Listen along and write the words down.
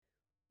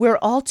We're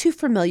all too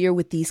familiar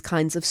with these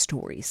kinds of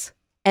stories.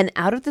 An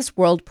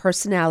out-of-this-world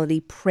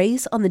personality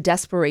preys on the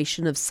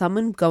desperation of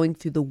someone going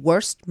through the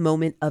worst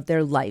moment of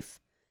their life,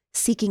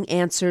 seeking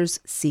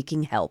answers,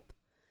 seeking help.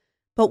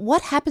 But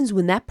what happens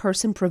when that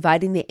person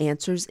providing the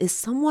answers is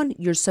someone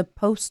you're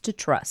supposed to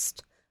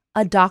trust?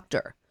 A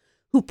doctor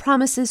who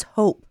promises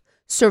hope,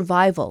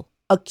 survival,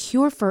 a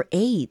cure for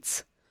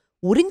AIDS.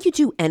 Wouldn't you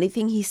do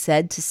anything he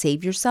said to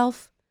save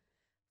yourself?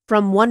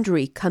 From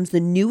Wondery comes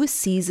the newest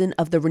season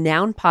of the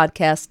renowned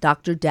podcast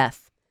Dr.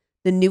 Death,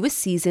 the newest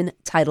season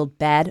titled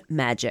Bad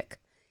Magic.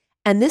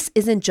 And this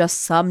isn't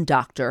just some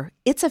doctor,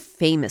 it's a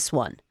famous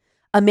one.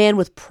 A man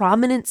with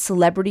prominent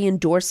celebrity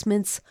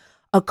endorsements,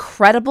 a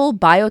credible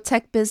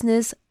biotech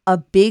business, a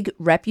big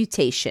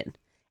reputation,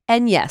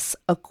 and yes,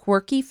 a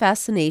quirky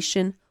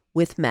fascination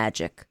with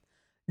magic.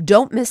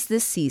 Don't miss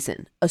this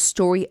season, a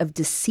story of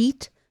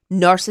deceit,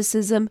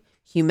 narcissism,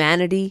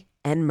 humanity,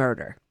 and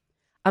murder.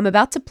 I'm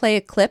about to play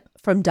a clip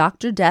from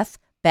Dr. Death,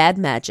 Bad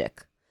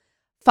Magic.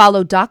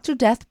 Follow Dr.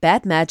 Death,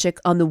 Bad Magic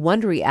on the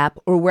Wondery app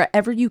or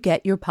wherever you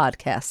get your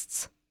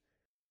podcasts.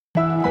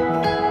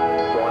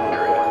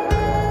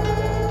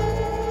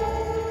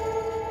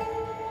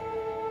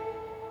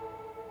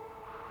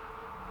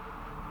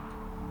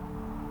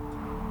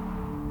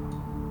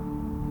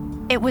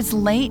 It was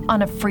late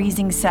on a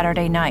freezing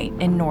Saturday night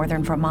in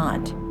northern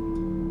Vermont.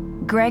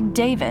 Greg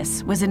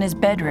Davis was in his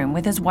bedroom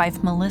with his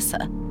wife,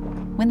 Melissa,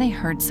 when they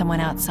heard someone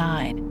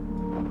outside.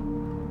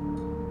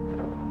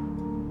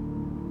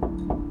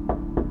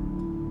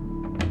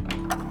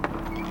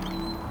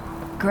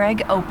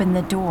 Greg opened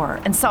the door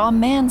and saw a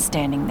man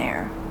standing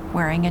there,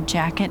 wearing a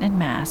jacket and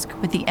mask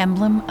with the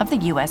emblem of the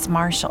U.S.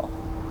 Marshal.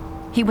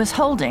 He was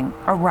holding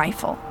a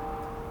rifle.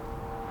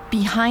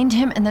 Behind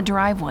him in the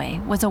driveway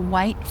was a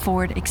white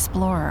Ford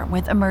Explorer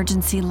with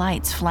emergency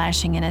lights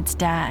flashing in its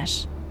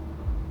dash.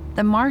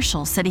 The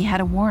marshal said he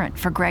had a warrant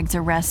for Greg's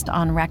arrest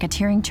on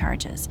racketeering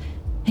charges.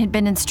 He'd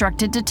been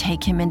instructed to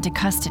take him into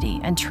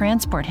custody and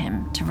transport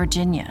him to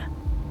Virginia.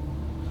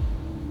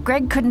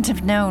 Greg couldn't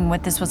have known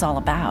what this was all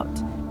about.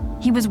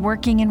 He was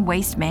working in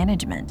waste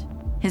management.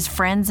 His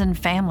friends and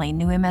family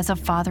knew him as a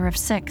father of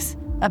 6,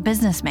 a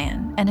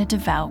businessman, and a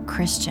devout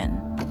Christian.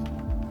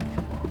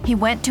 He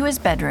went to his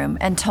bedroom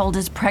and told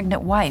his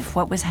pregnant wife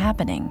what was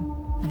happening,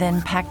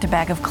 then packed a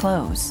bag of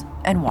clothes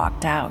and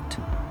walked out.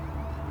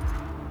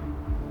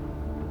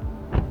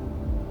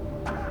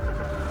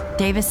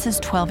 Davis's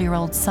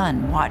 12-year-old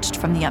son watched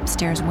from the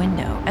upstairs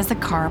window as the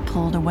car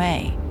pulled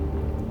away.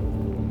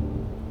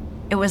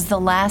 It was the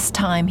last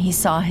time he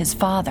saw his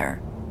father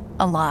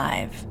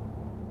alive.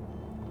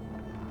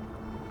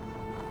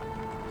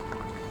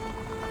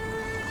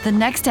 The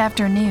next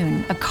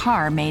afternoon, a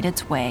car made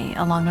its way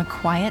along a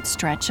quiet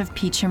stretch of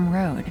Peacham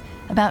Road,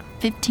 about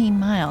 15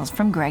 miles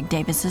from Greg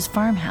Davis's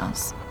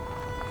farmhouse.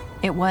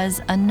 It was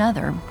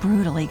another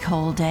brutally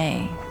cold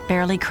day,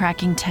 barely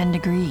cracking 10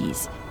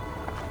 degrees.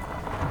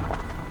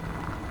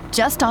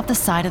 Just off the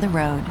side of the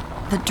road,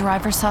 the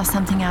driver saw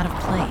something out of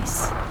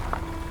place.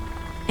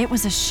 It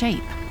was a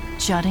shape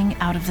jutting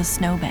out of the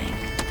snowbank.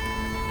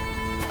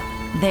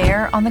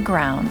 There on the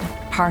ground,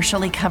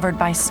 partially covered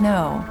by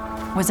snow,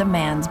 was a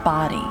man's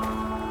body.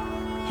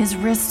 His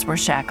wrists were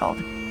shackled,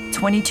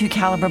 .22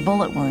 caliber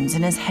bullet wounds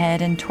in his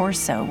head and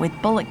torso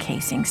with bullet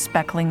casings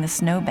speckling the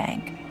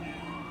snowbank.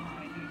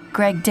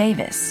 Greg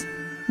Davis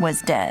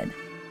was dead.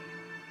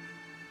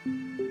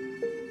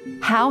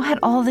 How had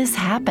all this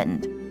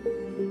happened?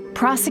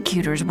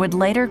 Prosecutors would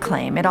later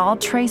claim it all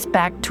traced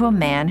back to a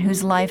man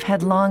whose life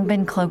had long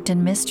been cloaked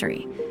in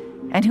mystery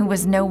and who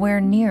was nowhere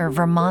near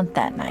Vermont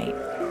that night.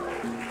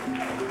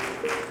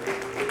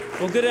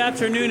 Well, good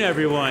afternoon,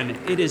 everyone.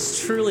 It is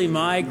truly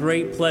my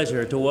great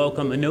pleasure to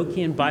welcome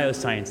Enochian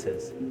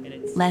Biosciences.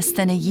 Less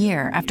than a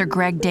year after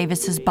Greg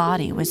Davis's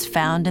body was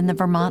found in the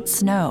Vermont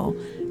snow,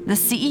 the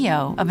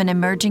CEO of an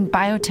emerging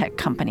biotech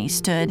company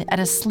stood at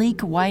a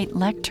sleek white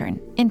lectern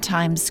in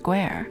Times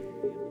Square.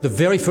 The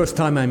very first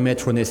time I met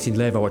René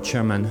Sidlev, our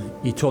chairman,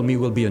 he told me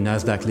we'll be a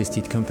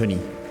NASDAQ-listed company.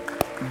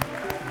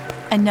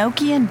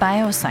 Enochian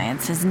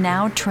Biosciences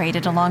now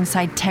traded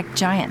alongside tech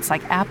giants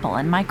like Apple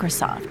and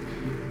Microsoft.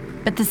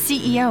 But the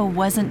CEO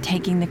wasn't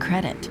taking the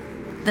credit.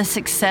 The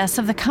success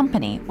of the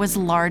company was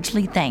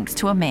largely thanks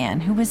to a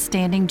man who was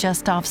standing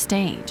just off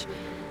stage.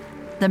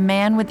 The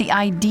man with the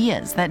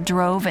ideas that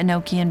drove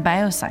Enochian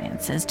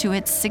Biosciences to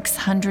its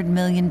 $600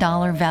 million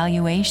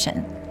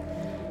valuation.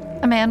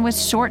 A man with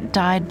short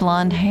dyed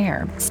blonde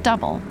hair,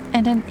 stubble,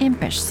 and an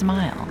impish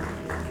smile.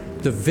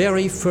 The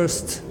very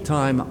first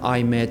time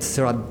I met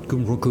Serat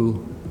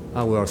Gumruku,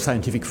 our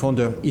scientific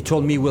founder, he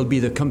told me we'll be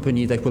the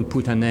company that will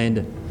put an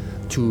end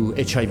to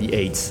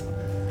HIV/AIDS.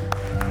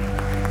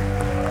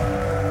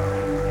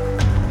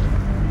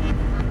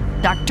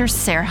 Dr.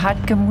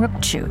 Serhat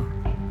Gumrukcu.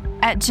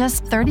 At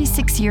just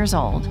 36 years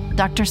old,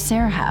 Dr.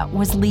 Serhat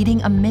was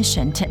leading a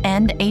mission to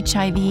end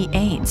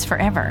HIV/AIDS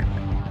forever.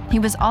 He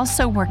was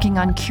also working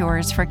on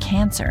cures for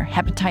cancer,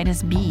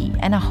 hepatitis B,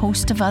 and a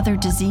host of other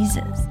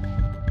diseases.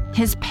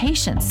 His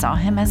patients saw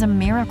him as a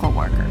miracle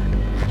worker,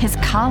 His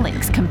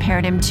colleagues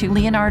compared him to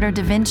Leonardo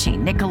da Vinci,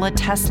 Nikola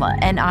Tesla,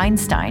 and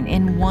Einstein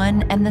in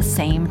one and the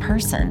same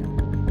person.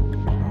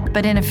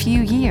 But in a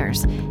few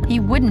years, he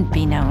wouldn't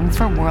be known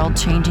for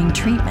world-changing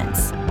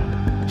treatments.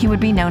 He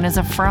would be known as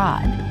a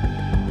fraud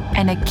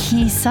and a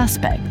key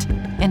suspect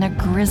in a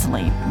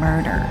grisly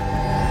murder.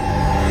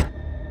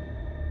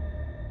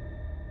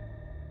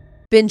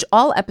 Binge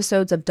all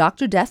episodes of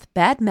Dr. Death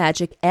Bad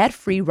Magic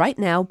ad-free right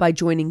now by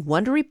joining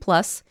Wondery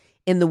Plus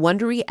in the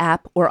Wondery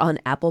app or on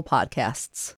Apple Podcasts.